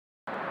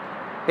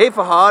Hey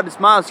Fahad, it's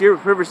Miles here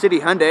with River City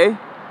Hyundai.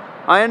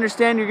 I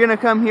understand you're going to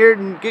come here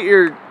and get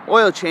your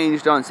oil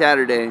changed on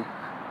Saturday.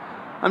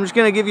 I'm just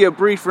going to give you a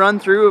brief run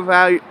through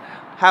of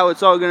how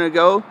it's all going to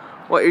go,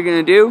 what you're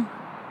going to do.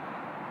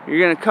 You're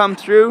going to come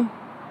through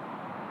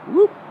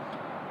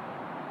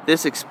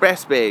this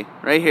express bay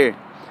right here.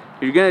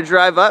 You're going to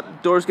drive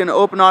up, door's going to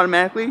open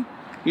automatically.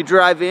 You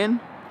drive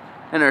in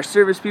and our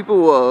service people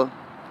will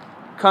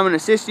come and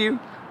assist you.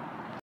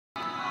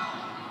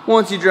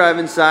 Once you drive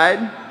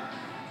inside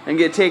and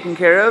get taken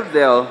care of,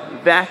 they'll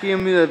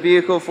vacuum the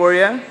vehicle for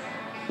you,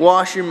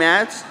 wash your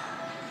mats,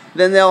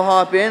 then they'll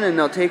hop in and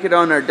they'll take it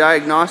on our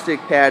diagnostic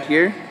pad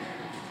here.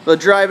 They'll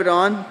drive it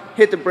on,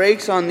 hit the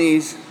brakes on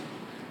these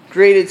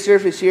graded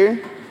surface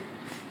here,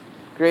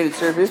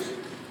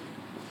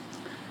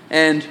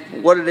 and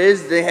what it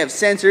is, they have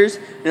sensors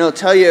and it'll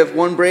tell you if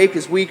one brake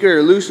is weaker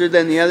or looser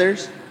than the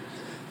others.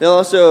 They'll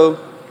also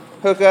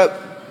hook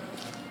up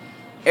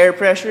air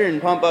pressure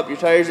and pump up your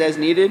tires as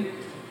needed.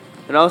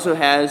 It also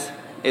has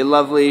a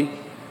lovely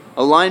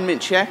alignment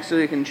check, so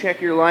they can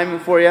check your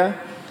alignment for you.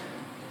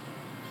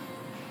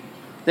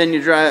 Then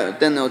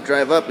they'll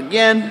drive up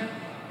again.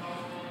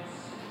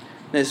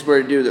 This is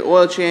where to do the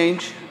oil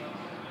change.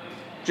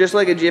 Just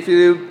like a Jiffy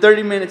Lube,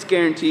 30 minutes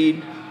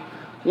guaranteed.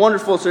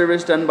 Wonderful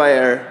service done by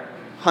our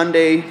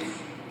Hyundai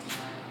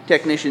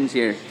technicians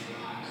here.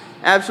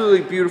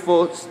 Absolutely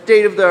beautiful,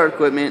 state-of-the-art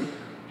equipment.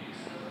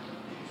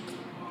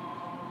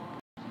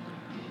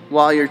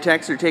 While your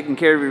techs are taking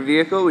care of your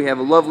vehicle, we have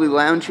a lovely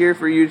lounge here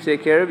for you to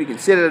take care of. You can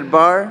sit at a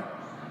bar,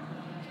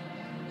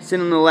 sit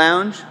in the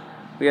lounge.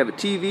 We have a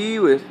TV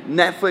with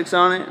Netflix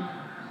on it,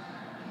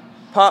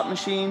 pop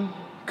machine,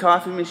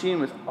 coffee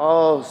machine with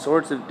all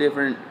sorts of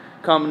different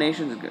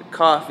combinations. We've got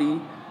coffee,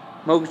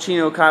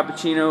 mochaccino,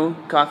 cappuccino,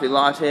 coffee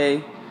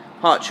latte,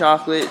 hot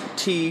chocolate,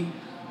 tea.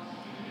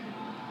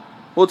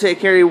 We'll take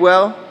care of you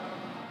well.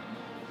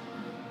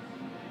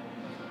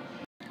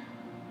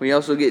 We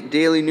also get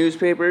daily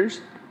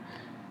newspapers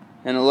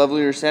and a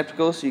lovely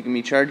receptacle so you can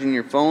be charging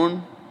your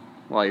phone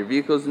while your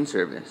vehicle's in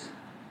service.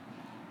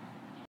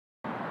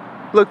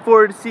 Look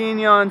forward to seeing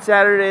you on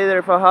Saturday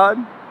there,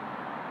 Fahad.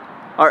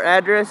 Our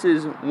address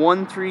is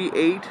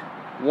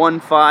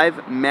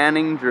 13815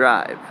 Manning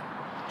Drive.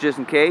 Just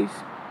in case.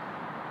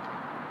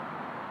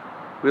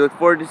 We look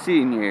forward to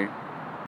seeing you here.